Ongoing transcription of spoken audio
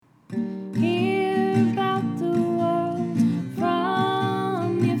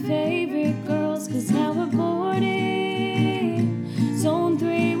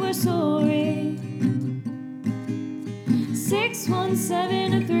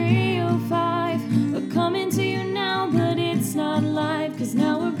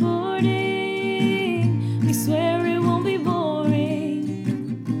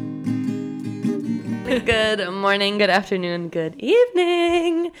good morning, good afternoon, good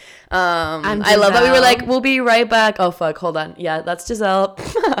evening. I love that we were like, we'll be right back. Oh, fuck, hold on. Yeah, that's Giselle.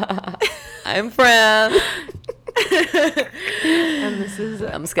 I'm Fran. And this is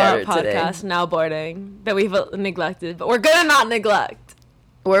I'm our scattered podcast, today. Now Boarding, that we've neglected, but we're gonna not neglect.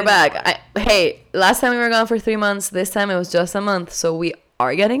 We're back. Hey, last time we were gone for 3 months. This time it was just a month, so we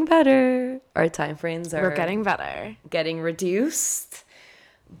are getting better. Our time frames are We're getting better. getting reduced.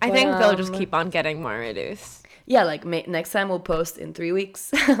 I think they'll just keep on getting more reduced. Yeah, like next time we'll post in 3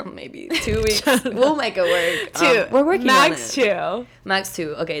 weeks, maybe 2 weeks. We'll make it work. 2. We're working Max on it. 2. Max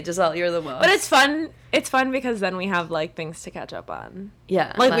 2. Okay, Giselle, you're the boss. But it's fun. It's fun because then we have like things to catch up on.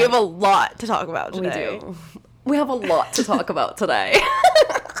 Yeah, Like we have a lot to talk about we today. do. We have a lot to talk about today.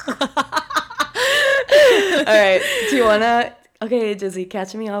 All right. Do you wanna? Okay, Jizzy,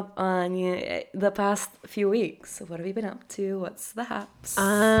 catch me up on the past few weeks. What have you been up to? What's the haps?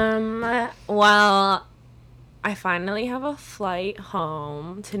 Well, I finally have a flight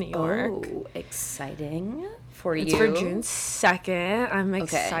home to New York. Oh, exciting for It's you. for June 2nd. I'm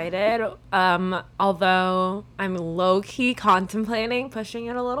excited. Although I'm low-key contemplating pushing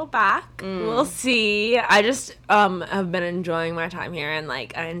it a little back. We'll see. I just have been enjoying my time here, and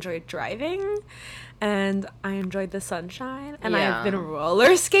like I enjoyed driving and I enjoyed the sunshine, and I've been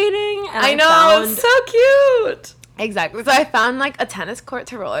roller skating, and I know, it's so cute. Exactly. So I found like a tennis court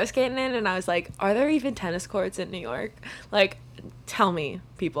to roller skate in, and I was like, are there even tennis courts in New York? Like, tell me,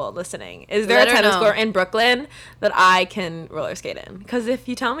 people listening. Is there a tennis court in Brooklyn that I can roller skate in? Because if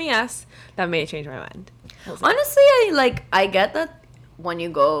you tell me yes, that may change my mind. Honestly, I get that when you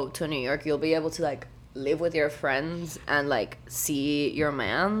go to New York, you'll be able to like live with your friends and like see your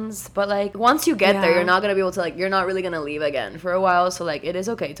mans, but like once you get there, you're not gonna be able to like, you're not really gonna leave again for a while, so like it is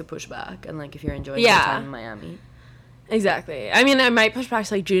okay to push back, and like if you're enjoying your time in Miami. Exactly. I mean, I might push back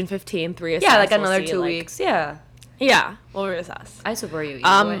to like June 15th, reassess. Yeah, like we'll another see, 2 like, weeks. Yeah, we'll reassess. I support you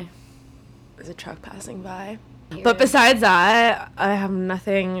either way. There's a truck passing by. But besides that, I have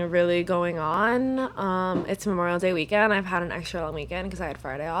nothing really going on. It's Memorial Day weekend. I've had an extra long weekend because I had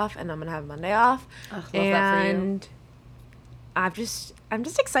Friday off, and I'm gonna have Monday off. Love that for you. I'm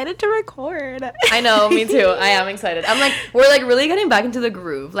just excited to record. I know, me too. I am excited. I'm like, we're like really getting back into the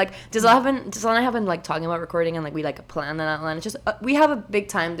groove. Like Giselle and I have been like talking about recording, and like we like plan and outline. It's just we have a big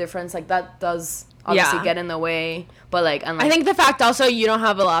time difference. Like that does obviously get in the way, but like, and, like, I think the fact also you don't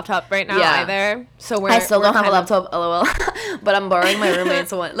have a laptop right now either. So I still don't have a laptop, lol. But I'm borrowing my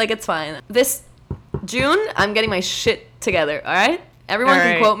roommate's one. Like it's fine. This June, I'm getting my shit together. All right, everyone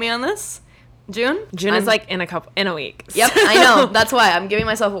can quote me on this. June is like in a week. Yep, I know. That's why I'm giving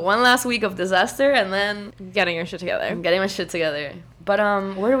myself one last week of disaster, and then getting your shit together. I'm getting my shit together. But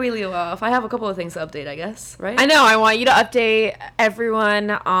where do we leave off? I have a couple of things to update, I guess, right? I know. I want you to update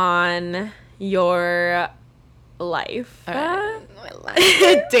everyone on your life. My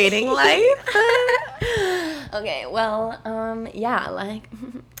life. Dating life. Okay, well, I've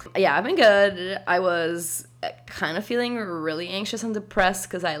been good. I was kind of feeling really anxious and depressed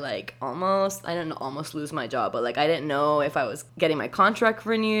because I didn't almost lose my job, but like I didn't know if I was getting my contract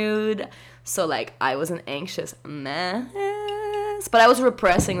renewed. So like I was an anxious mess, but I was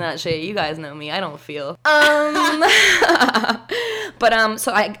repressing that shit. You guys know me. I don't feel. But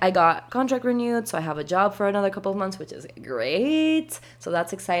so I got contract renewed, so I have a job for another couple of months, which is great. So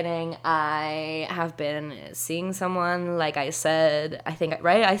that's exciting. I have been seeing someone, like I said, I think,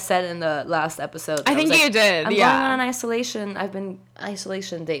 right? I said in the last episode. I think you did. I'm going on an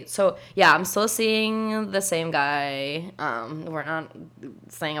isolation date. So yeah, I'm still seeing the same guy. We're not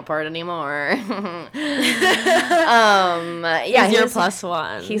staying apart anymore. Yeah, he's your plus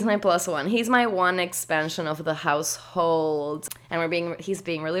one. He's my plus one. He's my one expansion of the household. And he's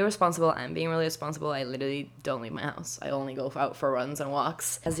being really responsible. I'm being really responsible. I literally don't leave my house. I only go out for runs and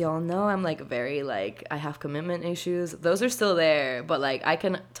walks. As y'all know, I'm like very like, I have commitment issues. Those are still there, but like I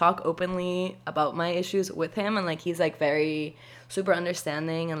can talk openly about my issues with him, and like he's like very super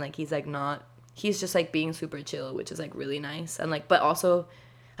understanding, and like he's just like being super chill, which is like really nice. And like, but also,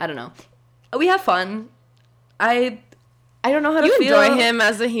 I don't know. We have fun. I don't know how to feel. You enjoy him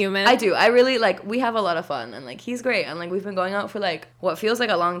as a human. I do. I really, like, we have a lot of fun, and, like, he's great, and, like, we've been going out for, like, what feels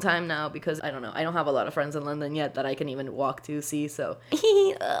like a long time now, because, I don't know, I don't have a lot of friends in London yet that I can even walk to see, so,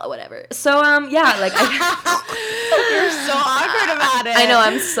 whatever. So, yeah, like, You're so awkward about it. I know,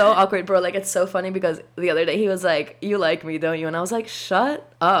 I'm so awkward, bro. Like, it's so funny, because the other day he was like, you like me, don't you? And I was like,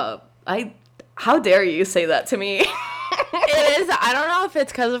 shut up. How dare you say that to me? It is. I don't know if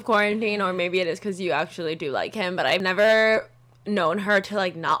it's because of quarantine or maybe it is because you actually do like him, but I've never known her to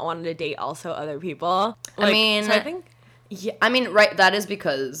like not want to date also other people. Like, I mean, so I think Yeah, I mean, right. That is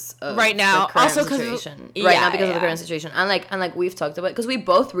because of right now, the current also situation. Yeah, right now because of the current situation, and like we've talked about, because we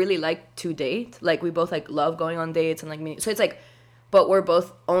both really like to date. Like we both like love going on dates and like meeting. So it's like, but we're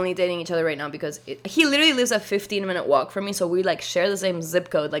both only dating each other right now because he literally lives a 15-minute walk from me. So we like share the same zip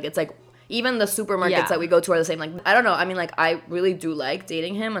code. Like it's like even the supermarkets that we go to are the same. Like I don't know. I mean, like I really do like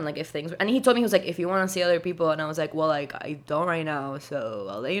dating him, and like if things. And he told me, he was like, if you want to see other people, and I was like, well, like I don't right now, so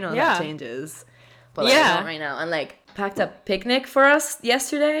I'll let you know if that changes. But like, I don't right now, and like packed a picnic for us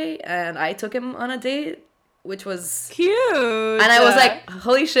yesterday, and I took him on a date, which was cute. And I was like,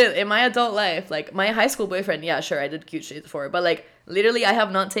 holy shit, in my adult life, like my high school boyfriend, yeah, sure, I did cute shit for, but like literally I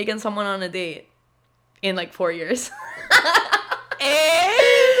have not taken someone on a date in like 4 years. So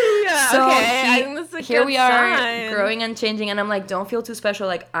okay, I think that's a here good we are sign. growing and changing, and I'm like, don't feel too special,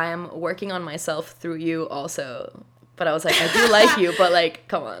 like I am working on myself through you also. But I was like, I do like you, but like,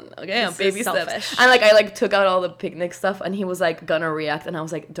 come on, okay, This baby is steps. selfish. And like, I like took out all the picnic stuff, and he was like, gonna react, and I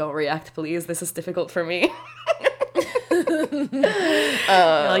was like, don't react, please. This is difficult for me.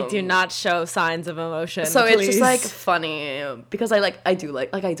 Like, do not show signs of emotion. So please. it's just like funny because I do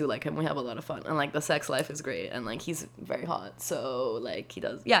like him. We have a lot of fun, and like the sex life is great, and like he's very hot. So like he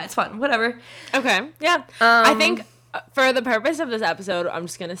does, yeah, it's fun. Whatever. Okay, yeah. I think for the purpose of this episode, I'm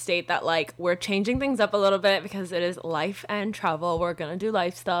just gonna state that like we're changing things up a little bit because it is life and travel. We're gonna do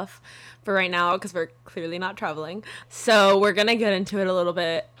life stuff for right now because we're clearly not traveling. So we're gonna get into it a little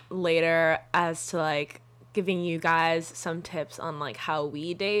bit later as to like giving you guys some tips on like how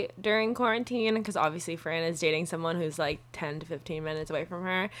we date during quarantine, because obviously Fran is dating someone who's like 10 to 15 minutes away from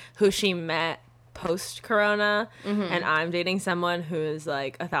her, who she met post corona, and I'm dating someone who is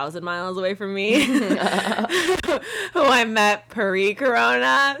like 1,000 miles away from me, who I met pre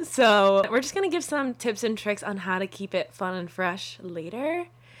corona. So we're just gonna give some tips and tricks on how to keep it fun and fresh later.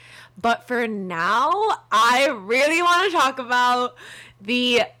 But for now, I really want to talk about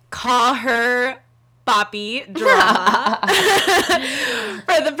the call her Papi drama.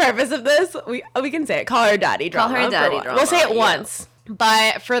 For the purpose of this, we can say it. Call her daddy drama. Call her daddy drama. We'll say it once.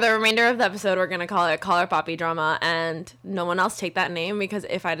 But for the remainder of the episode, we're going to call it Call her Papi drama. And no one else take that name, because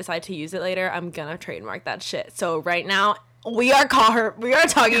if I decide to use it later, I'm going to trademark that shit. So right now, we are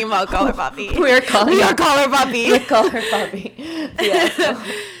talking about Call her Papi. We are Call her Papi. Call her Papi. Yeah.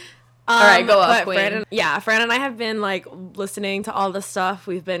 All right, go off, Queen. Fran and I have been like listening to all the stuff.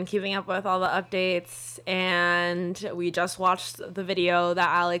 We've been keeping up with all the updates, and we just watched the video that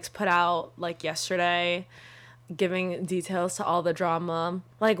Alex put out like yesterday, giving details to all the drama.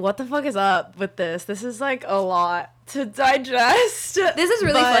 Like, what the fuck is up with this? This is like a lot to digest. This is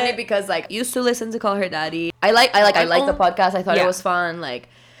really funny because like used to listen to Call Her Daddy. I like the podcast. I thought it was fun. Like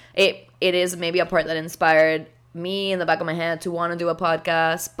it is maybe a part that inspired me in the back of my head to want to do a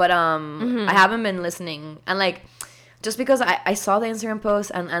podcast, but I haven't been listening, and like just because I saw the Instagram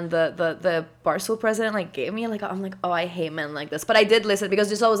post and the Barstool president like gave me like, I'm like, oh, I hate men like this, but I did listen because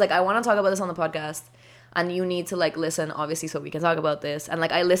just always like I want to talk about this on the podcast, and you need to like listen obviously so we can talk about this. And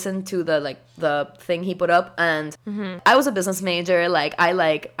like I listened to the thing he put up, and I was a business major, like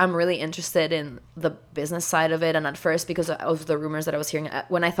I'm really interested in the business side of it. And at first, because of the rumors that I was hearing,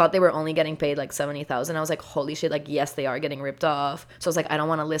 when I thought they were only getting paid like 70,000, I was like, holy shit, like yes, they are getting ripped off. So I was like, I don't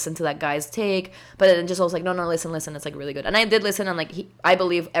want to listen to that guy's take, but then just I was like, no, listen, it's like really good. And I did listen, and like I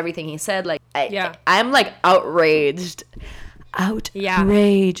believe everything he said. Like I'm like outraged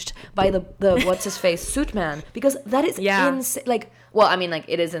by the what's his face suit man, because that is insane. Like, well, I mean, like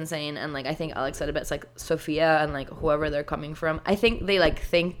it is insane, and like I think Alex said it best, like Sophia and like whoever they're coming from, I think they like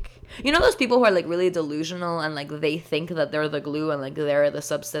think, you know, those people who are like really delusional and like they think that they're the glue and like they're the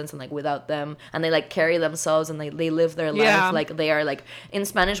substance, and like without them, and they like carry themselves and they live their life like they are, like in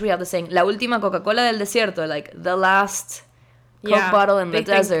Spanish we have the saying la última Coca-Cola del desierto, like the last Coke bottle in the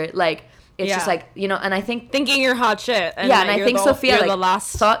desert, like it's just like, you know. And I think thinking you're hot shit, and and I think Sophia like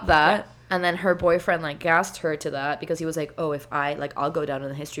thought that, yeah. And then her boyfriend like gassed her to that, because he was like, oh, if I like, I'll go down in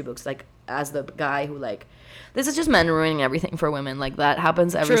the history books like as the guy who like, this is just men ruining everything for women, like that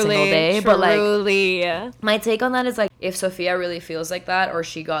happens every single day. But like my take on that is like, if Sophia really feels like that, or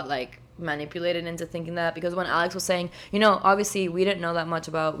she got like manipulated into thinking that, because when Alex was saying, you know, obviously we didn't know that much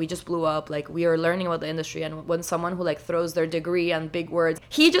about, we just blew up, like we are learning about the industry, and when someone who like throws their degree and big words,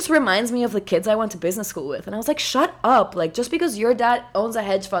 he just reminds me of the kids I went to business school with. And I was like, shut up, like just because your dad owns a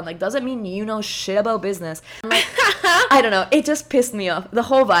hedge fund like doesn't mean you know shit about business. And, like I don't know, it just pissed me off, the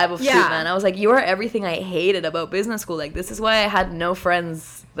whole vibe of Shoot Man. I was like, you are everything I hated about business school. Like this is why I had no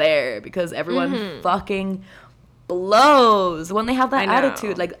friends there, because everyone fucking blows when they have that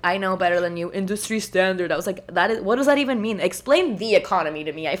attitude, like I know better than you, industry standard. I was like, that is, what does that even mean? Explain the economy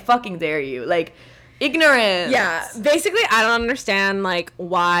to me, I fucking dare you. Like ignorance. Yeah, basically, I don't understand like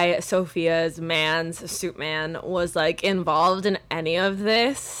why Sophia's suit man was like involved in any of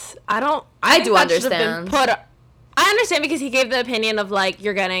this. I do understand. I understand because he gave the opinion of like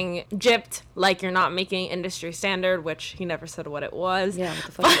you're getting gypped, like you're not making industry standard, which he never said what it was. Yeah, what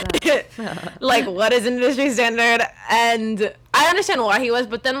the fuck is that? Like, what is industry standard? And I understand why he was,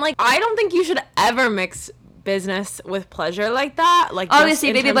 but then like I don't think you should ever mix business with pleasure like that. Like,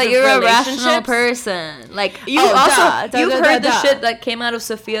 obviously, baby, but you're a rational person. Like, you heard the shit that came out of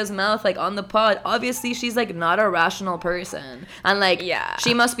Sophia's mouth, like, on the pod. Obviously, she's, like, not a rational person. And, like,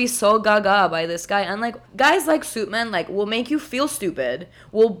 she must be so gaga by this guy. And, like, guys like Suitman, like, will make you feel stupid,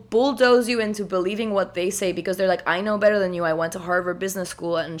 will bulldoze you into believing what they say because they're like, I know better than you. I went to Harvard Business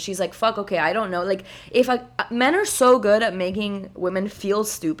School. And she's like, fuck, okay, I don't know. Like, men are so good at making women feel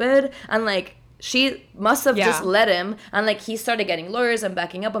stupid. And, like, she must have just let him, and like he started getting lawyers and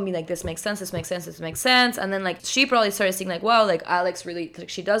backing up and being like, this makes sense, and then like she probably started seeing like, wow, like Alex really, like,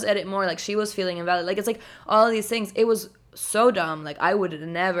 she does edit more, like she was feeling invalid, like it's like all of these things. It was so dumb. Like I would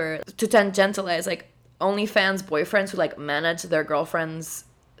never, to tangentialize like OnlyFans boyfriends who like manage their girlfriends'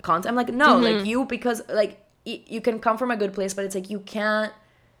 content. I'm like, no, like you, because like you can come from a good place, but it's like you can't.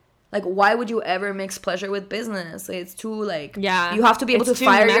 Like, why would you ever mix pleasure with business? It's too, like... Yeah. You have to be able to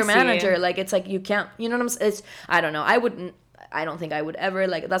fire your manager. Like, it's like, you can't... You know what I'm saying? It's... I don't know. I don't think I would ever,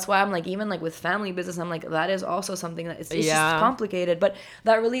 like... That's why I'm, like, even, like, with family business, I'm, like, that is also something that... It's just complicated. But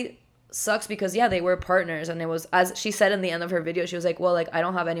that really sucks because, yeah, they were partners. And it was... As she said in the end of her video, she was like, well, like, I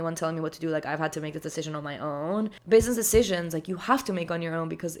don't have anyone telling me what to do. Like, I've had to make this decision on my own. Business decisions, like, you have to make on your own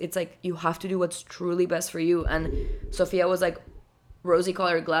because it's, like, you have to do what's truly best for you. And Sophia was, like...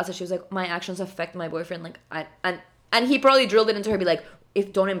 rosy-colored glasses. She was like, my actions affect my boyfriend. Like, and he probably drilled it into her, be like,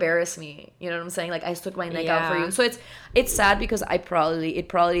 don't embarrass me. You know what I'm saying? Like, I stuck my neck out for you. So it's sad because it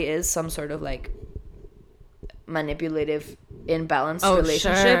probably is some sort of like manipulative, imbalanced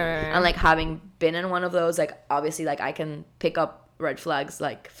relationship. Sure. And like having been in one of those, like obviously like I can pick up red flags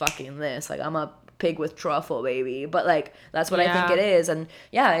like fucking this. Like I'm a pig with truffle, baby. But like that's what I think it is. And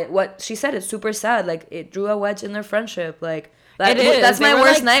yeah, what she said is super sad. Like it drew a wedge in their friendship. Like that's my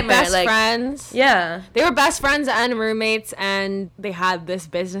worst nightmare. Best friends. Yeah, they were best friends and roommates, and they had this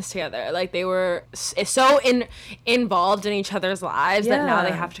business together. Like they were so involved in each other's lives that now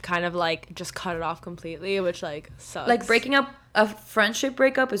they have to kind of like just cut it off completely, which like sucks. Like breaking up a friendship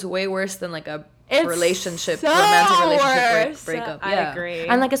breakup is way worse than like a romantic relationship breakup. I agree.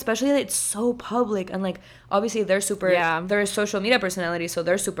 And like especially it's so public, and like obviously they're social media personalities, so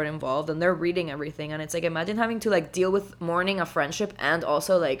they're super involved and they're reading everything, and it's like imagine having to like deal with mourning a friendship and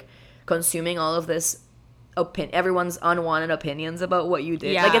also like consuming all of this everyone's unwanted opinions about what you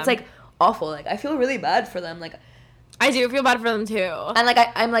did. Like it's like awful. Like I feel really bad for them. Like I do feel bad for them too. And like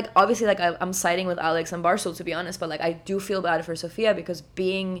I'm like obviously like I'm siding with Alex and Barstool, to be honest, but like I do feel bad for Sophia because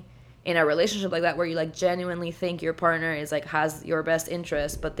being in a relationship like that where you like genuinely think your partner is like has your best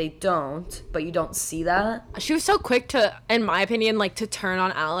interest but they don't, but you don't see that. She was so quick to, in my opinion, like to turn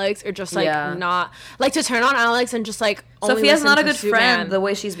on Alex, or just like not like to turn on Alex and just like Sophia's not a good friend the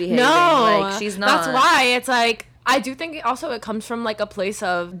way she's behaving. No, like she's not. That's why it's like I do think it comes from like a place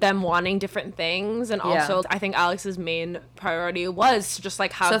of them wanting different things, and also I think Alex's main priority was to just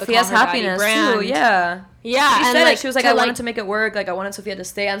like have Sophia's the happiness brand. Too. Yeah. Yeah, she said it. She was like, I wanted to make it work. Like, I wanted Sophia to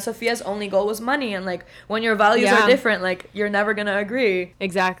stay. And Sophia's only goal was money. And, like, when your values are different, like, you're never going to agree.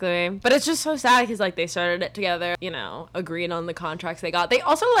 Exactly. But it's just so sad because, like, they started it together, you know, agreed on the contracts they got. They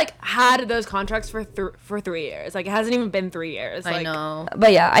also, like, had those contracts for 3 years. Like, it hasn't even been 3 years. I know.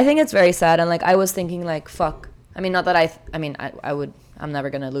 But, yeah, I think it's very sad. And, like, I was thinking, like, fuck. I mean, not that I'm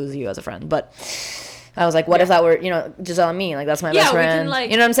never going to lose you as a friend. But I was like, what if that were, you know, Giselle and me? Like, that's my best friend. Can, like,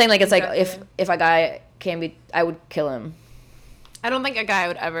 you know what I'm saying? Like, it's like, if a guy I would kill him. I don't think a guy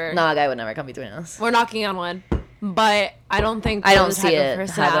would ever. No, a guy would never come between us. We're knocking on wood, but I don't think I don't see it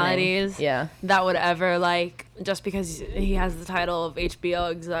personalities. Yeah, that would ever like just because he has the title of HBO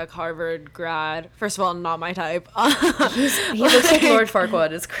exec, Harvard grad. First of all, not my type. He looks like Lord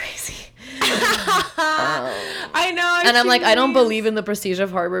Farquaad. It's crazy. I know. And I'm like, I don't believe in the prestige of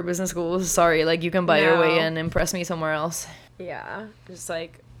Harvard Business School. Sorry, like you can buy your way in. Impress me somewhere else. Yeah, just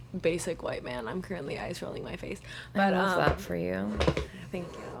like. Basic white man. I'm currently ice rolling my face. But I love that for you. Thank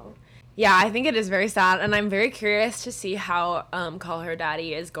you. Yeah, I think it is very sad, and I'm very curious to see how Call Her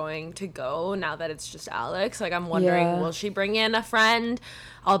Daddy is going to go now that it's just Alex. Like, I'm wondering, will she bring in a friend?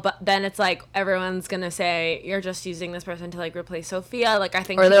 But then it's like everyone's gonna say you're just using this person to like replace Sophia. Like, I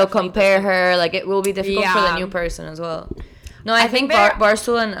think, or they'll compare her. Like, it will be difficult for the new person as well. No, I think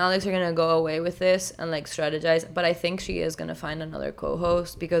Barstool and Alex are going to go away with this and, like, strategize. But I think she is going to find another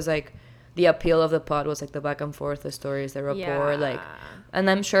co-host because, like, the appeal of the pod was like the back and forth, the stories, the rapport, like, and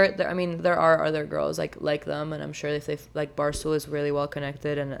I'm sure there are other girls like them, and I'm sure if they like Barstool is really well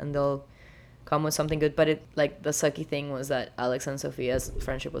connected and they'll come with something good. But it like the sucky thing was that Alex and Sophia's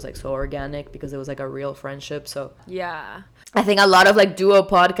friendship was like so organic because it was like a real friendship. So yeah, I think a lot of like duo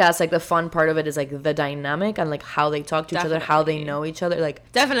podcasts, like the fun part of it is like the dynamic and like how they talk to each other, how they know each other,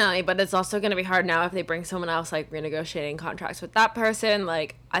 like definitely. But it's also going to be hard now if they bring someone else, like renegotiating contracts with that person.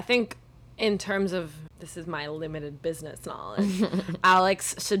 Like I think in terms of, this is my limited business knowledge,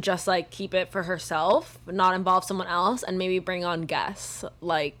 Alex should just like keep it for herself, not involve someone else, and maybe bring on guests.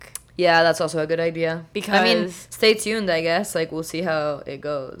 Like, yeah, that's also a good idea. Because I mean, stay tuned, I guess. Like, we'll see how it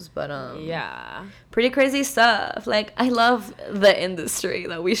goes. But yeah, pretty crazy stuff. Like, I love the industry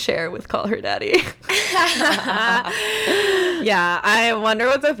that we share with Call Her Daddy. Yeah, I wonder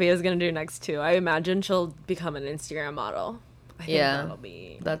what Sophia's gonna do next too. I imagine she'll become an Instagram model. I think that'll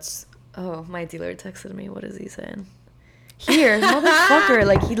be. That's. Oh, my dealer texted me. What is he saying? Here, motherfucker.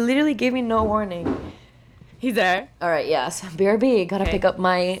 Like, he literally gave me no warning. He's there. All right, yes. BRB, gotta pick up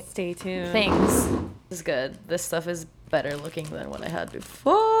my Stay tuned. Things. This is good. This stuff is better looking than what I had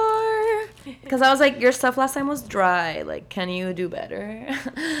before. Because I was like, your stuff last time was dry. Like, can you do better?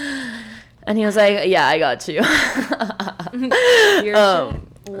 And he was like, yeah, I got you. Your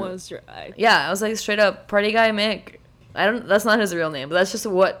shit was dry. Yeah, I was like, straight up, Party Guy Mick. That's not his real name, but that's just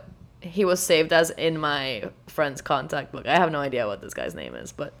what he was saved as in my friend's contact book. I have no idea what this guy's name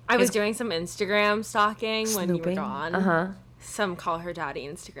is, but I was doing some Instagram stalking when you were gone. Uh-huh. Some Call Her Daddy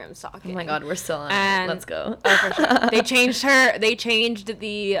Instagram stalking. Oh my god, we're still on it. Let's go. Oh, for sure. They changed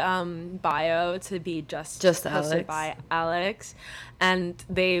the bio to be just Alex. by Alex. And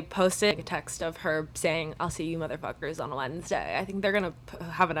they posted a text of her saying, "I'll see you motherfuckers on Wednesday." I think they're going to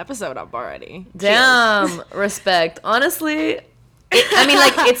have an episode up already. Damn. Respect. Honestly, I mean,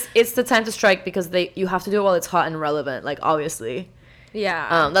 like, it's the time to strike because you have to do it while it's hot and relevant, like, obviously.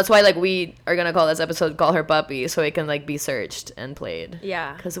 Yeah. That's why, like, we are gonna call this episode "Call Her Puppy" so it can like be searched and played.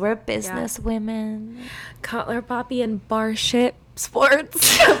 Yeah. Because we're business women. Call Her Puppy and Barship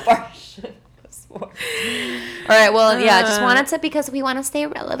Sports. Barship Sports. All right. Well, yeah. Just wanted to, because we want to stay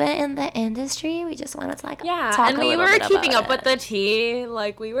relevant in the industry. We just wanted to talk and we were keeping up with the the tea.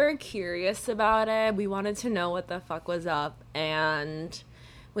 Like, we were curious about it. We wanted to know what the fuck was up, and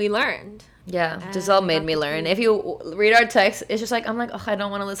we learned. Yeah, Giselle made me learn. If you read our text, it's just like, I'm like, oh, I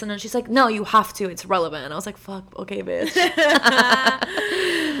don't want to listen. And she's like, no, you have to. It's relevant. And I was like, fuck, okay, bitch.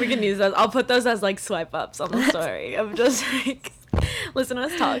 We can use those. I'll put those as, like, swipe ups on the story. I'm just like, listen to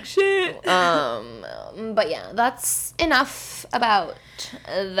us talk shit. But yeah, that's enough about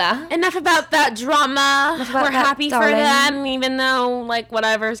that. Enough about that drama. We're happy for them, even though, like,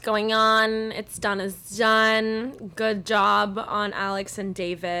 whatever's going on, it's done is done. Good job on Alex and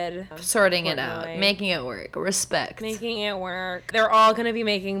David. Sorting it out. Making it work. Respect. Making it work. They're all going to be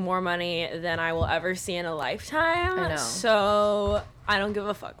making more money than I will ever see in a lifetime. I know. So I don't give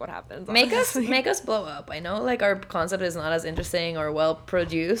a fuck what happens. Make us blow up. I know, like, our concept is not as interesting or well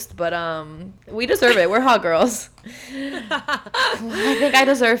produced, but we deserve it. We're hot girls. I think I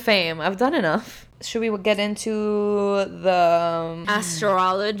deserve fame. I've done enough. Should we get into the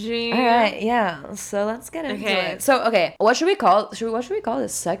astrology? All right, yeah. So let's get into it. So, okay, what should we call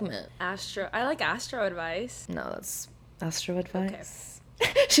this segment? I like astro advice. No, that's astro advice.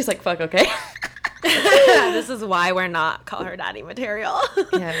 Okay. She's like, fuck, okay. This is why we're not Call Her Daddy material.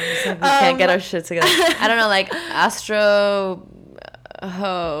 Yeah, we can't get our shit together. I don't know, like Astro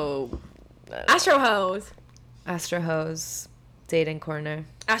Hose dating corner.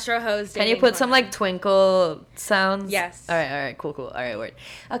 Astro Hose dating Can you put some like twinkle sounds? Yes. All right, cool. All right, word.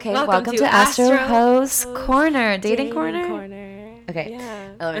 Okay, welcome to Astro Hose corner, dating corner. Okay.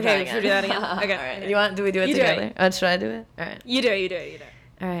 Yeah. Okay, should we do that again? Okay. All right. Do we do it together? Should I do it? All right. You do it.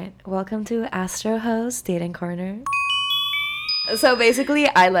 All right. Welcome to Astro Hose dating corner. So basically,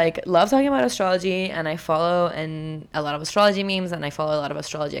 I love talking about astrology, and I follow a lot of astrology memes, and I follow a lot of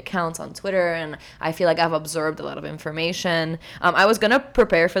astrology accounts on Twitter, and I feel like I've absorbed a lot of information. I was gonna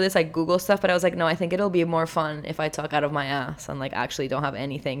prepare for this, like Google stuff, but I was like, no, I think it'll be more fun if I talk out of my ass and like actually don't have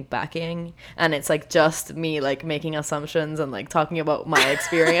anything backing, and it's like just me like making assumptions and like talking about my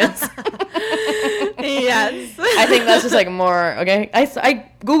experience. Yes. I think that's just like more okay. I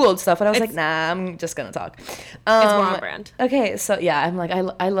Googled stuff, and I was like, nah, I'm just gonna talk. It's more on brand. Okay, so yeah, I'm like,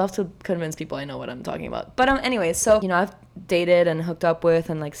 I love to convince people I know what I'm talking about. But anyways, so I've dated and hooked up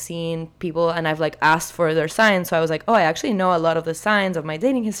with and like seen people, and I've like asked for their signs. So I was like, oh, I actually know a lot of the signs of my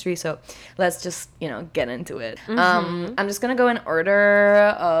dating history. So let's just get into it. Mm-hmm. I'm just gonna go in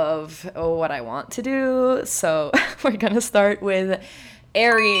order of what I want to do. So we're gonna start with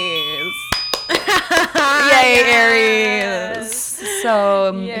Aries. Yay, Aries.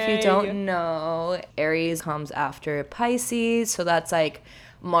 So if you don't know, Aries comes after Pisces, so that's like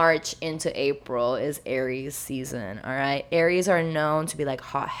March into April is Aries season. All right, Aries are known to be like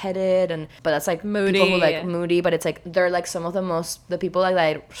hot-headed, but that's like moody. People who like moody, but it's like they're like some of the people like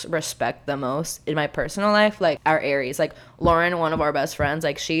that I respect the most in my personal life, like are Aries. Like Lauren, one of our best friends,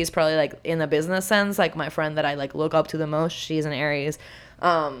 like she's probably like in the business sense like my friend that I like look up to the most. She's an Aries.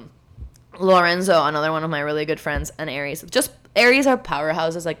 Lorenzo, another one of my really good friends, an Aries. Just Aries are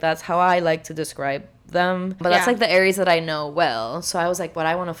powerhouses. Like that's how I like to describe them. But that's like the Aries that I know well. So I was like, what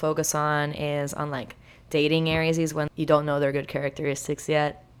I want to focus on is on like dating Aries when you don't know their good characteristics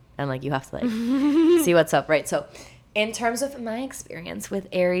yet, and like you have to like see what's up, right? So in terms of my experience with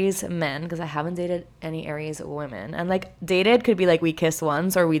Aries men, because I haven't dated any Aries women, and like dated could be like we kissed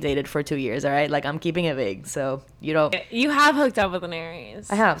once or we dated for 2 years, all right? Like I'm keeping it vague, so you don't. You have hooked up with an Aries.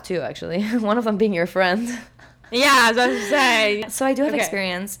 I have too, actually. One of them being your friend. Yeah, I was about to say. So I do have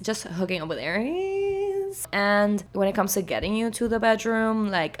experience just hooking up with Aries. And when it comes to getting you to the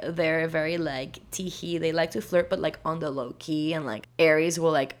bedroom, like they're very like teehee. They like to flirt, but like on the low key. And like Aries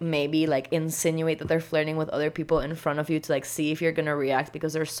will like maybe like insinuate that they're flirting with other people in front of you to like see if you're gonna react,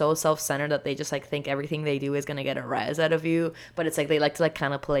 because they're so self-centered that they just like think everything they do is gonna get a rise out of you. But it's like they like to like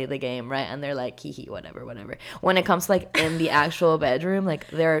kind of play the game, right? And they're like hee whatever. When it comes to like in the actual bedroom, like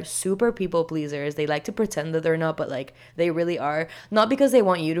they're super people pleasers. They like to pretend that they're not, but like they really are. Not because they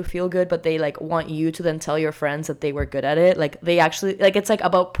want you to feel good, but they like want you to then tell your friends that they were good at it. Like they actually like it's like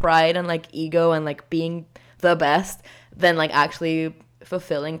about pride and like ego and like being the best than like actually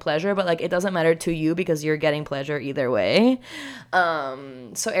fulfilling pleasure. But like it doesn't matter to you because you're getting pleasure either way.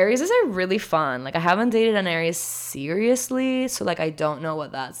 So Aries are really fun. Like I haven't dated an Aries seriously, so like I don't know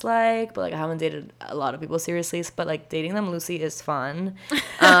what that's like, but like I haven't dated a lot of people seriously, but like dating them loosely is fun.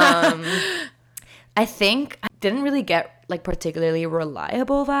 I think I didn't really get like particularly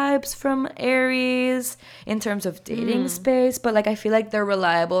reliable vibes from Aries in terms of dating space, but like I feel like they're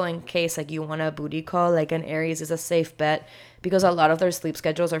reliable in case like you want a booty call. Like an Aries is a safe bet because a lot of their sleep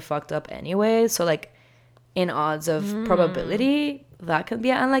schedules are fucked up anyway. So like in odds of probability, that could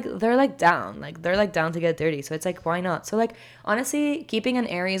be, and like they're like down to get dirty. So it's like, why not? So like honestly, keeping an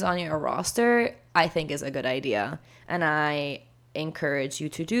Aries on your roster, I think is a good idea, and I encourage you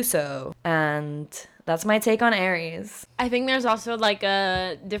to do so. And that's my take on Aries. I think there's also like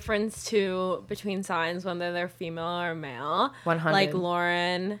a difference too between signs, whether they're female or male. 100. Like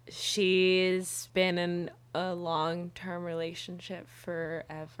Lauren, she's been in a long-term relationship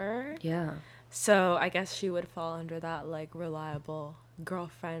forever. Yeah. So I guess she would fall under that like reliable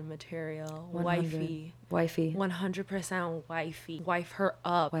girlfriend material. 100. Wifey. 100% wifey. Wife her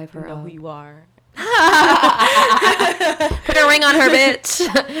up. Wife her you know up. who you are. Put a ring on her, bitch.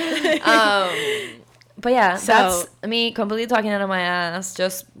 But yeah, so that's me completely talking out of my ass,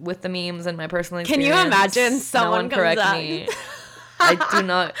 just with the memes and my personal experience. Can you imagine someone no one comes correct out? me. I do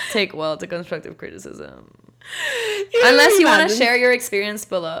not take well to constructive criticism. Unless you want to share your experience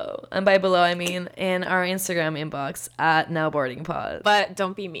below. And by below, I mean in our Instagram inbox at NowBoardingPod. But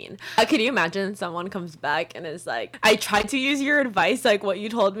don't be mean. Can you imagine someone comes back and is like, I tried to use your advice, like what you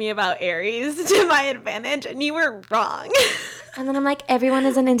told me about Aries, to my advantage, and you were wrong. And then I'm like, everyone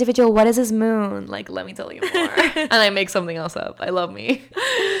is an individual. What is his moon? Like, let me tell you more. And I make something else up. I love me.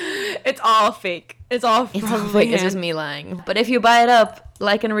 It's all fake. It's all fake. It's just me lying. But if you buy it up,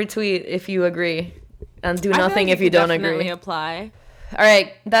 like and retweet if you agree. And do nothing if you don't agree. Definitely apply. All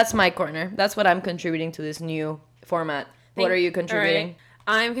right, that's my corner. That's what I'm contributing to this new format. What are you contributing? Right.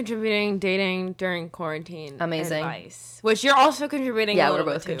 I'm contributing dating during quarantine. Amazing. Advice, which you're also contributing. Yeah, a we're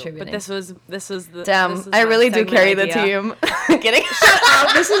little both bit contributing. But this was the. Damn, this was I my really do segment carry idea. the team. Kidding.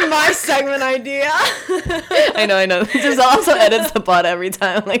 This is my segment idea. I know. Just also edits the pod every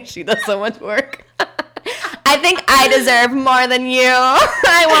time. Like she does so much work. I think I deserve more than you.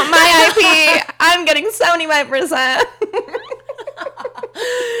 I want my IP. I'm getting 75%.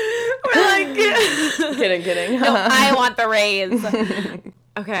 We're like, kidding. No, I want the raise.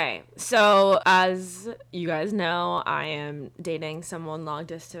 Okay, so as you guys know, I am dating someone long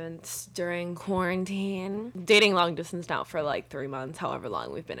distance during quarantine. Dating long distance now for like 3 months, however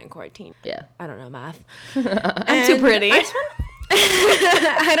long we've been in quarantine. Yeah. I don't know math. I'm too pretty.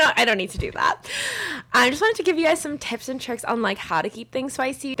 I don't need to do that. I just wanted to give you guys some tips and tricks on like how to keep things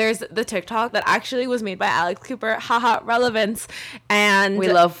spicy. There's the TikTok that actually was made by Alex Cooper, haha, relevance, and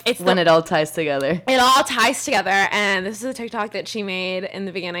we love when it all ties together. It all ties together, and this is a TikTok that she made in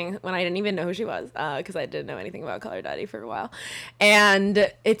the beginning when I didn't even know who she was, because I didn't know anything about Color Daddy for a while.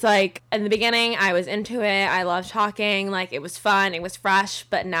 And it's like, in the beginning, I was into it. I loved talking. Like, it was fun. It was fresh.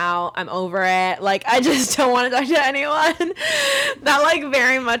 But now I'm over it. Like, I just don't want to talk to anyone. That, like,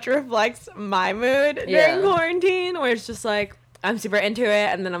 very much reflects my mood during quarantine, where it's just like, I'm super into it,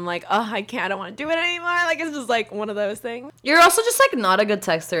 and then I'm like, oh, I don't want to do it anymore. Like, it's just like one of those things. You're also just like not a good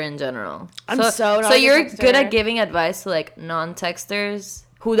texter in general. So you're good at giving advice to like non-texters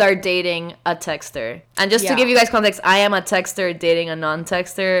who are dating a texter. And just to give you guys context, I am a texter dating a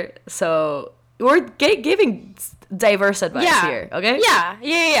non-texter, so we're giving diverse advice here, okay?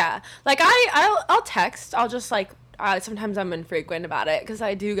 Yeah. Like, I'll text. I'll just, like, sometimes I'm infrequent about it because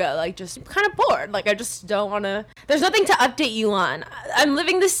I do get, like, just kind of bored. Like, I just don't want to... There's nothing to update you on. I'm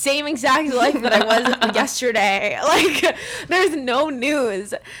living the same exact life that I was yesterday. Like, there's no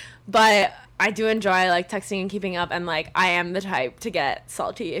news. But I do enjoy, like, texting and keeping up, and, like, I am the type to get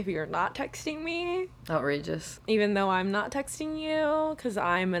salty if you're not texting me. Outrageous. Even though I'm not texting you, because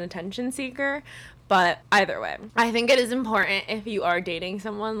I'm an attention seeker. But either way, I think it is important if you are dating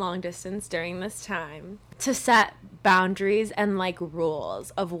someone long distance during this time to set boundaries and, like,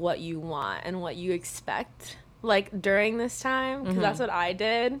 rules of what you want and what you expect, like, during this time, because that's what I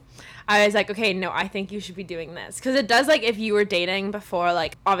did. I was like, okay, no, I think you should be doing this, because it does, like, if you were dating before,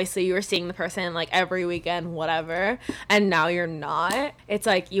 like, obviously you were seeing the person, like, every weekend, whatever, and now you're not, it's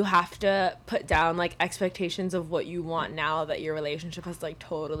like you have to put down, like, expectations of what you want now that your relationship has, like,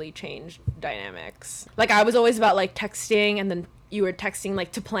 totally changed dynamics. Like, I was always about, like, texting, and then you were texting,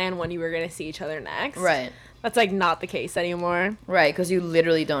 like, to plan when you were gonna see each other next. Right. That's, like, not the case anymore. Right, because you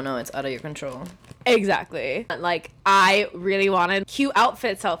literally don't know. It's out of your control. Exactly. Like, I really wanted cute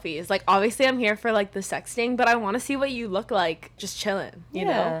outfit selfies. Like, obviously I'm here for, like, the sexting, but I want to see what you look like just chilling, you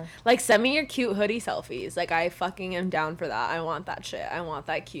know? Like, send me your cute hoodie selfies. Like, I fucking am down for that. I want that shit. I want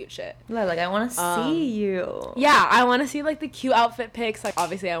that cute shit. Yeah, like, I want to see you. Yeah, I want to see, like, the cute outfit pics. Like,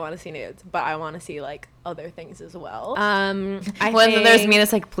 obviously I want to see nudes, but I want to see, like, other things as well. Then there's me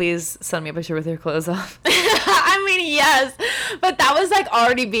that's like, please send me a picture with your clothes off. I mean, yes, but that was, like,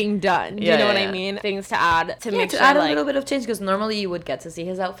 already being done. Do you know what I mean? Things to add to make sure, add like, a little bit of change, because normally you would get to see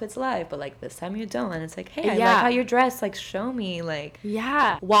his outfits live, but, like, this time you don't, and it's like, hey, I like how you're dressed, like, show me, like,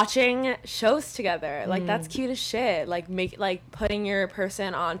 watching shows together, like, that's cute as shit. Like, putting your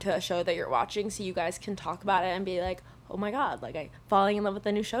person onto a show that you're watching so you guys can talk about it and be like, oh my god, like, I falling in love with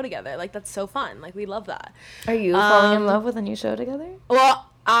a new show together. Like, that's so fun. Like, we love that. Are you falling in love with a new show together? Well,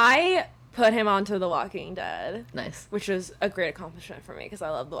 I put him onto The Walking Dead. Nice. Which was a great accomplishment for me, because I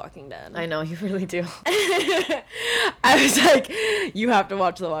love The Walking Dead. I know, you really do. I was like, you have to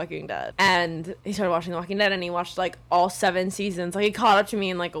watch The Walking Dead. And he started watching The Walking Dead, and he watched, like, all 7 seasons. Like, he caught up to me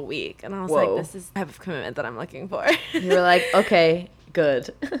in, like, a week. And I was like, this is the type of commitment that I'm looking for. You were like, okay, good.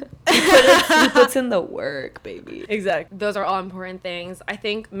 He puts in the work, baby. Exactly. Those are all important things. I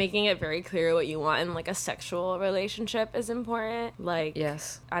think making it very clear what you want in, like, a sexual relationship is important. Like,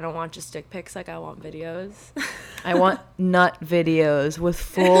 yes, I don't want just dick pics. Like, I want videos. I want nut videos with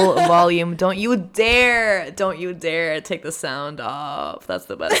full volume. Don't you dare take the sound off. That's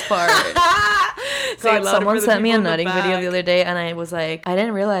the best part. God, someone sent me a nutting video the other day, and I was like, I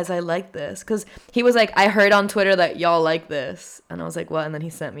didn't realize I liked this, because he was like, I heard on Twitter that y'all like this, and I was like, what? And then he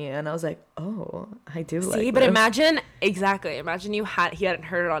sent me, and I was like, oh, I do like this. But imagine he hadn't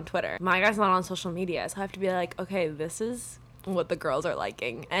heard it on Twitter. My guy's not on social media, so I have to be like, okay, this is what the girls are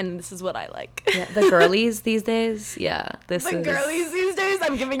liking, and this is what I like. Yeah, the girlies these days. Yeah, girlies these days.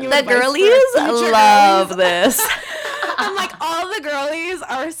 I'm giving you the girlies love this. I'm like, all the girlies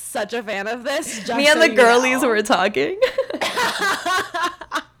are such a fan of this. Me and the girlies were talking.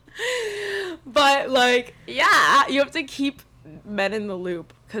 But, like, yeah, you have to keep men in the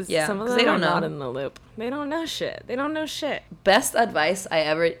loop, because some of them are not in the loop. They don't know shit. Best advice I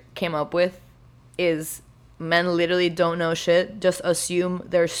ever came up with is, men literally don't know shit. Just assume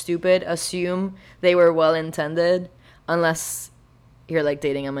they're stupid. Assume they were well intended, unless you're, like,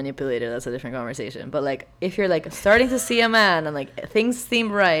 dating a manipulator. That's a different conversation. But, like, if you're, like, starting to see a man and, like, things seem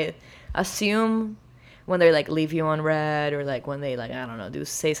right, assume when they're, like, leave you on red, or, like, when they, like, I don't know,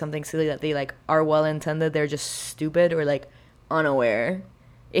 say something silly, that they, like, are well intended. They're just stupid or, like, unaware.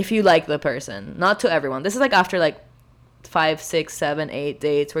 If you like the person, not to everyone. This is, like, after, like, 5, 6, 7, 8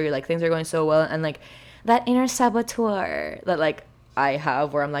 dates where you're like, things are going so well, and, like, that inner saboteur that, like, I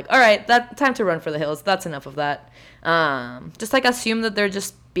have where I'm like, all right, that time to run for the hills. That's enough of that. Just like assume that they're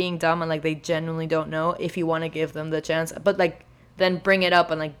just being dumb and like they genuinely don't know if you want to give them the chance, but like then bring it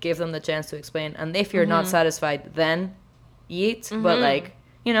up and like give them the chance to explain. And if you're not satisfied, then eat. But like,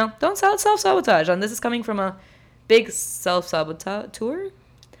 you know, don't self-sabotage. And this is coming from a big self-saboteur.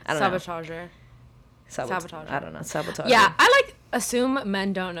 I don't know. Sabotager. Sabotage. I don't know. Sabotage. Yeah, I like assume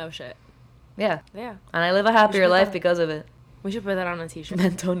men don't know shit. Yeah. Yeah. And I live a happier life because of it. We should put that on a t-shirt.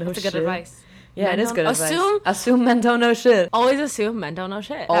 Men don't know shit. That's good advice. Yeah, men it is good advice. Assume men don't know shit. Always assume men don't know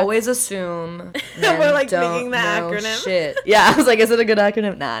shit. Always assume men we're like don't making the know acronym. Shit. Yeah, I was like, is it a good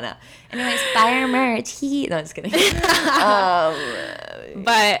acronym? Nah. Anyways, fire merch. No, just kidding.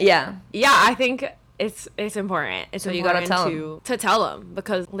 But yeah, I think it's important. It's so important you gotta to tell them,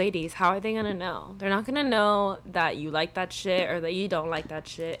 because ladies, how are they gonna know? They're not gonna know that you like that shit or that you don't like that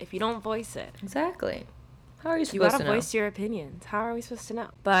shit if you don't voice it. Exactly. How are you supposed to know? You gotta voice your opinions. How are we supposed to know?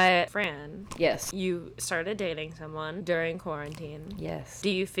 But Fran, yes, you started dating someone during quarantine. Yes.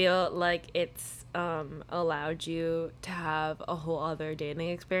 Do you feel like it's allowed you to have a whole other dating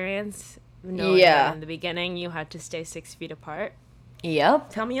experience? Knowing that in the beginning you had to stay 6 feet apart. Yep.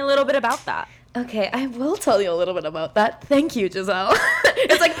 Tell me a little bit about that. Okay, I will tell you a little bit about that. Thank you, Giselle.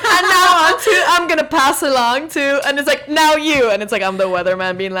 It's like, and now I'm gonna pass along to, and it's like, now you, and it's like, I'm the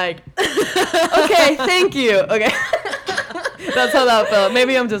weatherman being like, okay, thank you. Okay. That's how that felt.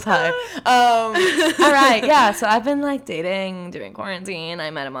 Maybe I'm just high. All right, yeah, so I've been like dating during quarantine. I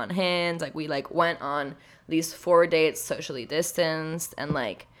met him on Hinge. Like we like went on these 4 dates socially distanced, and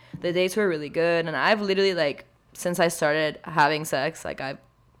like the dates were really good. And I've literally like, since I started having sex, like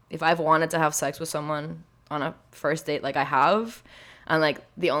if I've wanted to have sex with someone on a first date, like I have, and like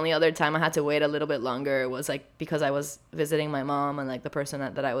the only other time I had to wait a little bit longer was like because I was visiting my mom, and like the person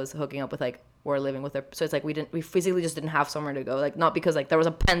that I was hooking up with like were living with her, so it's like we physically just didn't have somewhere to go, like not because like there was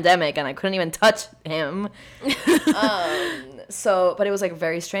a pandemic and I couldn't even touch him. So but it was like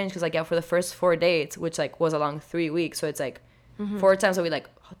very strange because like yeah, for the first 4 dates, which like was along 3 weeks, so it's like 4 times that we like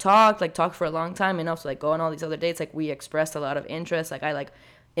talked for a long time enough to like go on all these other dates. Like we expressed a lot of interest. Like I like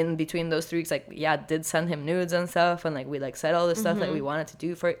in between those 3 weeks, like yeah, did send him nudes and stuff, and like we like said all this stuff that we wanted to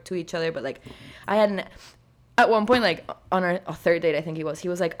do to each other. But like I hadn't, at one point, like on our 3rd date, I think he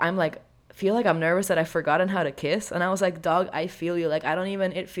was like, I'm like feel like I'm nervous that I've forgotten how to kiss. And I was like, dog, I feel you. Like I don't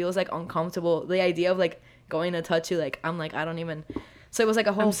even, it feels like uncomfortable, the idea of like going to touch you. Like I'm like, I don't even. So it was like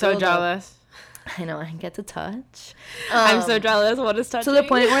a whole I'm so jealous. I know, I get to touch. I'm so jealous. What is touching? To the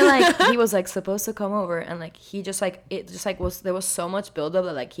point where like he was like supposed to come over, and like he just like it just like was, there was so much buildup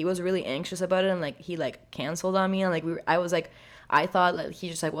that like he was really anxious about it, and like he like canceled on me, and like I was like, I thought like he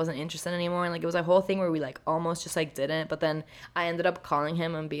just like wasn't interested anymore, and like it was a whole thing where we like almost just like didn't. But then I ended up calling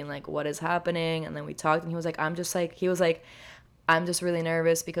him and being like, what is happening? And then we talked, and he was like, I'm just really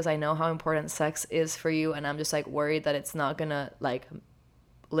nervous because I know how important sex is for you, and I'm just like worried that it's not gonna like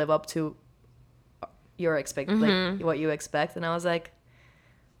live up to your like what you expect. And I was like,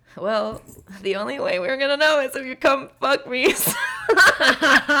 well, the only way we're gonna know is if you come fuck me.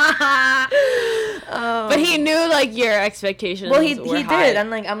 But he knew like your expectations. Well, he high. did, and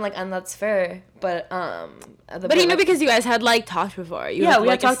like I'm like, and that's fair. But he knew because you guys had like talked before. We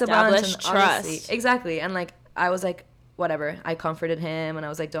had talked about trust. Honestly, exactly. And like I was like, whatever. I comforted him, and I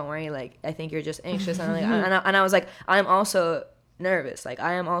was like, don't worry. Like I think you're just anxious. And I'm like, and I was like, I'm also nervous. Like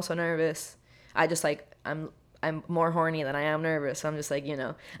I am also nervous. I just like I'm more horny than I am nervous, so I'm just like, you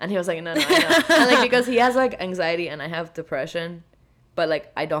know. And he was like, no, I know. And like because he has like anxiety and I have depression, but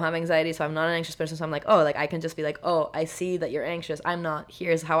like I don't have anxiety, so I'm not an anxious person. So I'm like, oh, like I can just be like, oh, I see that you're anxious. I'm not.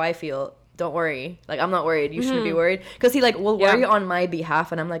 Here's how I feel. Don't worry. Like I'm not worried. You shouldn't be worried. Because he like will worry on my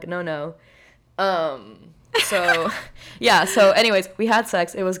behalf, and I'm like, no. So yeah. So anyways, we had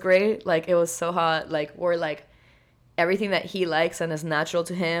sex. It was great. Like it was so hot. Like we're like. Everything that he likes and is natural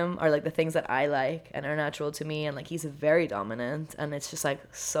to him are like the things that I like and are natural to me, and like he's very dominant, and it's just like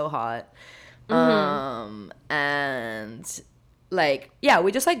so hot. And like yeah,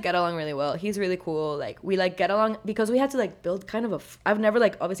 we just like get along really well. He's really cool. Like we like get along because we had to like build kind of I've never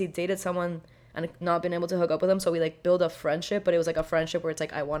like obviously dated someone and not been able to hook up with them, so we like build a friendship, but it was like a friendship where it's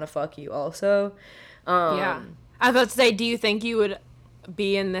like I want to fuck you also. Yeah, I was about to say, do you think you would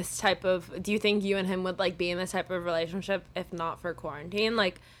be in this type of, do you think you and him would like be in this type of relationship if not for quarantine?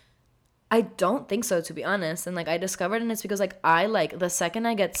 Like I don't think so, to be honest. And like I discovered, and it's because like I like the second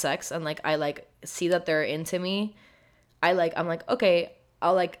I get sex and like I like see that they're into me, I'm like, okay,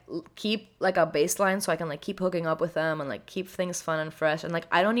 I'll like keep like a baseline so I can like keep hooking up with them and like keep things fun and fresh, and like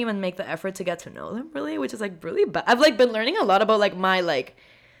I don't even make the effort to get to know them really, which is like really bad. I've like been learning a lot about like my like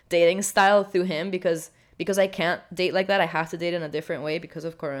dating style through him, because because I can't date like that, I have to date in a different way because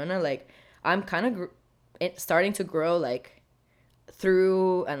of Corona. Like, I'm kind of starting to grow, like,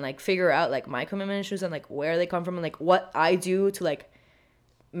 through and, like, figure out, like, my commitment issues and, like, where they come from and, like, what I do to, like,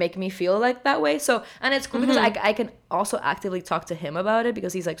 make me feel like that way. So, and it's cool because I can also actively talk to him about it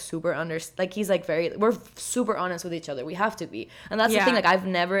because he's like super he's like we're super honest with each other. We have to be. And that's the thing, like, I've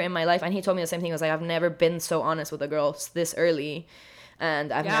never in my life, and he told me the same thing, was like, I've never been so honest with a girl this early,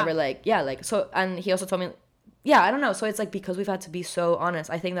 and I've never so, and he also told me, I don't know, so it's like, because we've had to be so honest,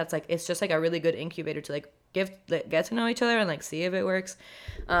 I think that's like, it's just like a really good incubator to like get to know each other and like see if it works.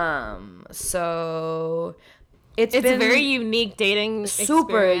 So it's been a very unique dating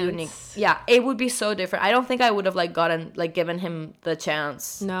super experience. Unique. Yeah, it would be so different. I don't think I would have like given him the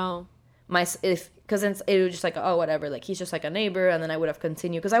chance. No. Because it was just like, oh, whatever, like, he's just like a neighbor, and then I would have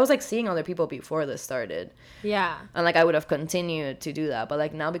continued, because I was like seeing other people before this started. Yeah. And like I would have continued to do that, but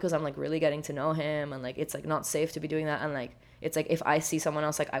like now, because I'm like really getting to know him, and like it's like not safe to be doing that, and like it's like if I see someone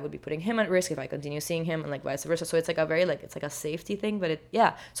else, like I would be putting him at risk if I continue seeing him, and like vice versa. So it's like a very like, it's like a safety thing, but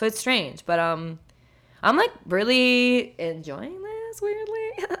so it's strange, but I'm like really enjoying this weirdly.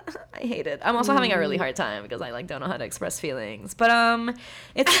 I hate it. I'm also having a really hard time because I like don't know how to express feelings. But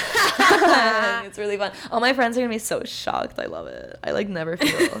it's it's really fun. All my friends are gonna be so shocked. I love it. I like never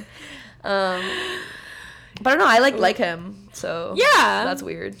feel. But I don't know. I like him. So yeah, that's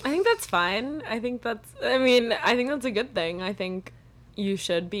weird. I think that's fine. I think that's a good thing. I think you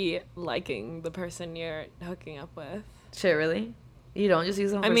should be liking the person you're hooking up with. Shit, really? You don't just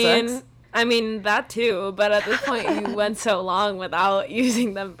use them for sex? I mean, that too, but at this point, you went so long without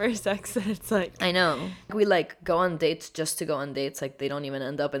using them for sex that it's like... I know. We, like, go on dates just to go on dates. Like, they don't even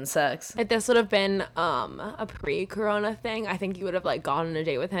end up in sex. If this would have been a pre-corona thing, I think you would have, like, gone on a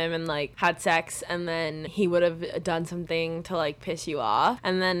date with him and, like, had sex, and then he would have done something to, like, piss you off,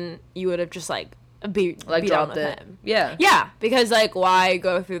 and then you would have just, like, be done with him. Yeah, because like, why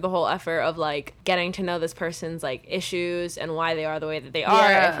go through the whole effort of like getting to know this person's like issues and why they are the way that they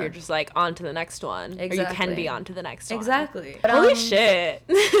are if you're just like on to the next one. Exactly. Or you can be on to the next one. Exactly. But, holy shit.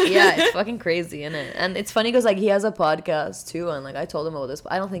 Yeah, it's fucking crazy, isn't it? And it's funny because like he has a podcast too, and like I told him about this,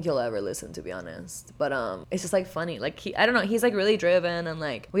 but I don't think he'll ever listen, to be honest. But it's just like funny. Like I don't know, he's like really driven, and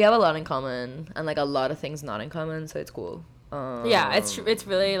like we have a lot in common and like a lot of things not in common, so it's cool. Yeah, it's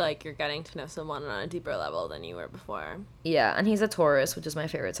really like you're getting to know someone on a deeper level than you were before. Yeah, and he's a Taurus, which is my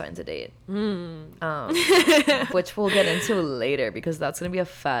favorite sign to date. Which we'll get into later because that's gonna be a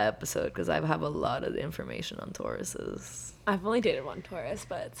fat episode because I have a lot of information on Tauruses. I've only dated one Taurus,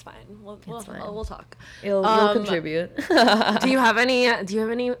 but it's fine. We'll talk. You'll contribute. Do you have any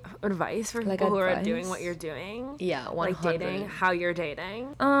advice for people who are doing what you're doing? Yeah, 100. Like dating, how you're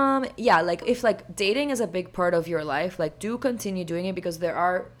dating. Yeah, like if like dating is a big part of your life, like do continue doing it because there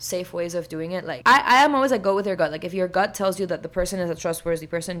are safe ways of doing it. Like I am always like, go with your gut. Like if your gut tells you that the person is a trustworthy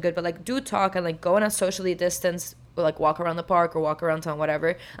person, good, but like do talk and like go on a socially distanced, like walk around the park or walk around town,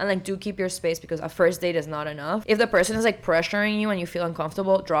 whatever, and like do keep your space because a first date is not enough. If the person is like pressuring you and you feel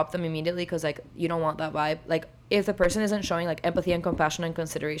uncomfortable, drop them immediately because like you don't want that vibe. Like if the person isn't showing like empathy and compassion and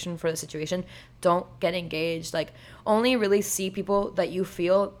consideration for the situation, don't get engaged. Like only really see people that you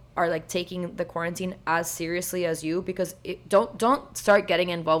feel are like taking the quarantine as seriously as you, because don't start getting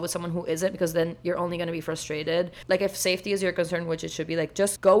involved with someone who isn't, because then you're only going to be frustrated. Like if safety is your concern, which it should be, like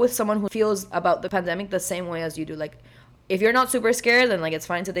just go with someone who feels about the pandemic the same way as you do. Like if you're not super scared, then like it's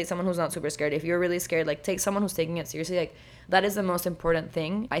fine to date someone who's not super scared. If you're really scared, like take someone who's taking it seriously. Like that is the most important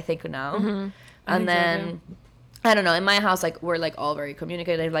thing, I think, now. And then I don't know, in my house, like we're like all very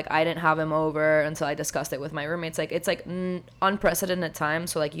communicative. Like I didn't have him over until I discussed it with my roommates. Like it's like unprecedented time,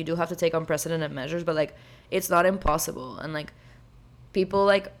 so like you do have to take unprecedented measures, but like it's not impossible. And like people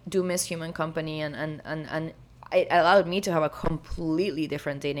like do miss human company, and it allowed me to have a completely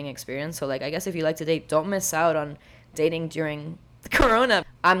different dating experience. So like I guess if you like to date, don't miss out on dating during Corona.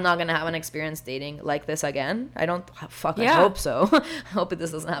 I'm not gonna have an experience dating like this again. I don't fucking hope so. I hope this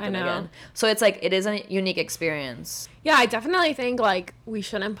doesn't happen again. So it's like it is a unique experience. Yeah, I definitely think like we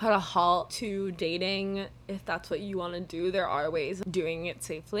shouldn't put a halt to dating if that's what you want to do. There are ways of doing it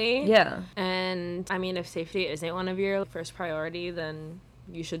safely. Yeah. And I mean, if safety isn't one of your first priority, then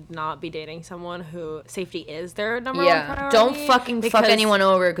you should not be dating someone who safety is their number one priority. Don't fucking fuck anyone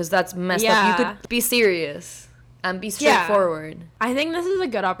over because that's messed up. You could be serious. and be straightforward. Yeah. I think this is a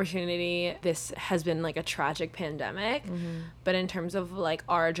good opportunity. This has been like a tragic pandemic, but in terms of like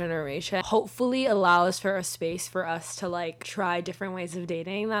our generation, hopefully allows for a space for us to like try different ways of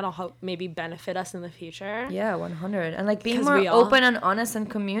dating that'll maybe benefit us in the future. Yeah, 100. And like being more open and honest and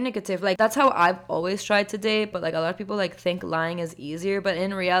communicative. Like that's how I've always tried to date, but like a lot of people like think lying is easier, but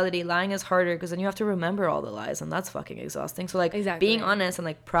in reality lying is harder because then you have to remember all the lies, and that's fucking exhausting. So like being honest and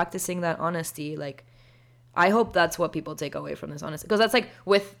like practicing that honesty, like I hope that's what people take away from this honesty. Because that's like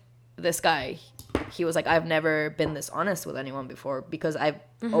with this guy, he was like, I've never been this honest with anyone before because I've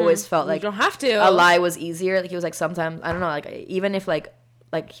always felt like you don't have to. A lie was easier. Like he was like, sometimes, I don't know, like even if like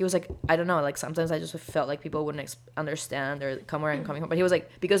he was like, I don't know, like sometimes I just felt like people wouldn't understand or come where I'm coming from. But he was like,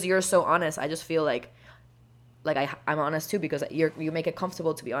 because you're so honest, I just feel like I'm honest too because you make it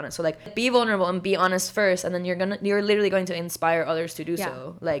comfortable to be honest. So like be vulnerable and be honest first, and then you're literally going to inspire others to do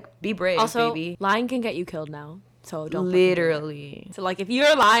so. Like be brave, also, baby. Lying can get you killed now, so don't literally. So like if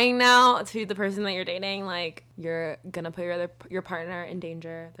you're lying now to the person that you're dating, like you're gonna put your partner in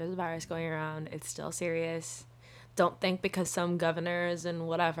danger. There's a virus going around. It's still serious. Don't think because some governors and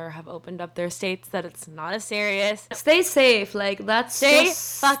whatever have opened up their states that it's not as serious. Stay safe. Like that's Stay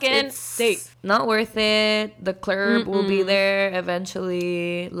fucking safe. Not worth it. The curb will be there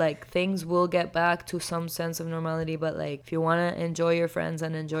eventually. Like things will get back to some sense of normality. But like if you want to enjoy your friends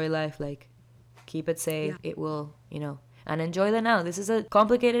and enjoy life, like keep it safe. Yeah. It will, and enjoy the now. This is a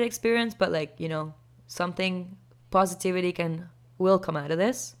complicated experience, but like, something positivity will come out of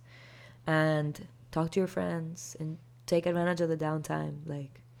this. And talk to your friends and take advantage of the downtime.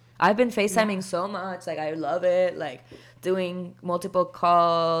 Like I've been FaceTiming so much. Like I love it. Like doing multiple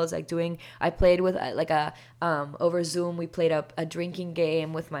calls. Like I played with over Zoom. We played a drinking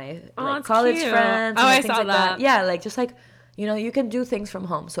game with my college friends. Oh, I saw that. Yeah, like just like you can do things from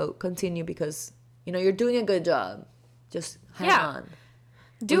home. So continue because you're doing a good job. Just hang on.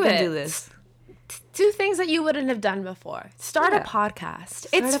 Do do this. Do things that you wouldn't have done before. Start a podcast.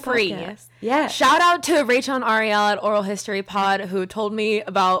 It's free. Podcast. Yeah. Shout out to Rachel and Ariel at Oral History Pod who told me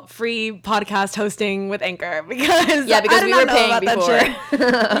about free podcast hosting with Anchor because we were paying before.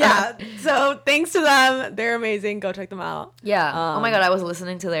 Yeah. So thanks to them. They're amazing. Go check them out. Yeah. Oh my God. I was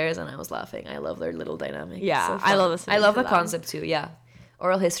listening to theirs and I was laughing. I love their little dynamic. Yeah. So I love listening. I love the concept too. Yeah.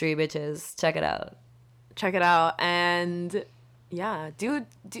 Oral History, bitches. Check it out. And yeah, do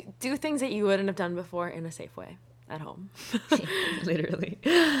things that you wouldn't have done before in a safe way at home. Literally.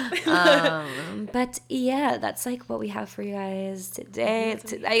 But yeah, that's like what we have for you guys today.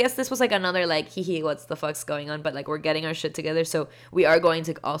 I guess this was like another like what's the fuck's going on, but like we're getting our shit together, so we are going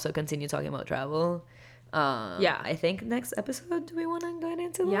to also continue talking about travel. I think next episode, do we want to get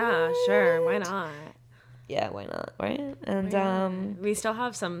into that? Yeah, sure, why not? Yeah, why not, right? And we still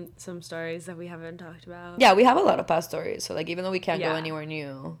have some stories that we haven't talked about. Yeah, we have a lot of past stories, so like even though we can't go anywhere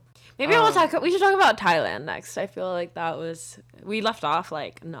new, maybe we should talk about Thailand next. I feel like we left off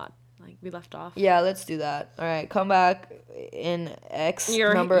yeah, let's do that. All right, come back in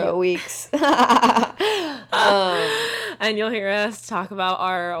number of weeks and you'll hear us talk about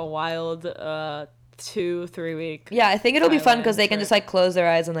our wild 2-3 week. Yeah, I think it'll be fun because they can just like close their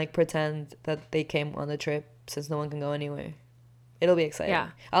eyes and like pretend that they came on the trip since no one can go anywhere. It'll be exciting. Yeah,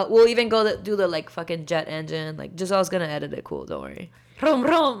 we'll even go do the like fucking jet engine. Like Giselle's gonna edit it cool. Don't worry. Vroom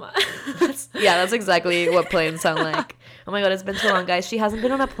vroom. That's exactly what planes sound like. Oh my God, it's been so long, guys. She hasn't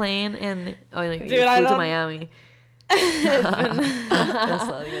been on a plane in you flew to Miami. I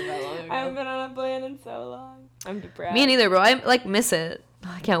haven't been on a plane in so long. I'm depressed. Me neither, bro. I like miss it.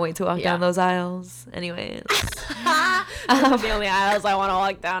 I can't wait to walk down those aisles. Anyways. The only aisles I want to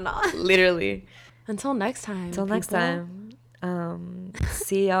walk down on. Literally. Until next time.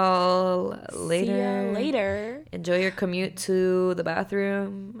 See y'all later. See y'all later. Enjoy your commute to the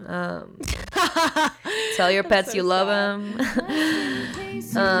bathroom. Tell your pets you love them.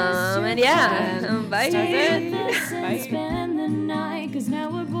 And yeah. Bye. Bye. Spend the night 'cause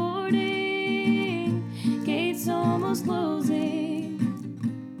now we're boarding. Gates almost closing.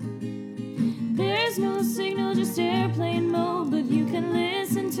 There's no signal, just airplane mode, but you can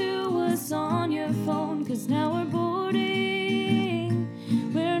listen to us on your phone 'cause now we're boarding.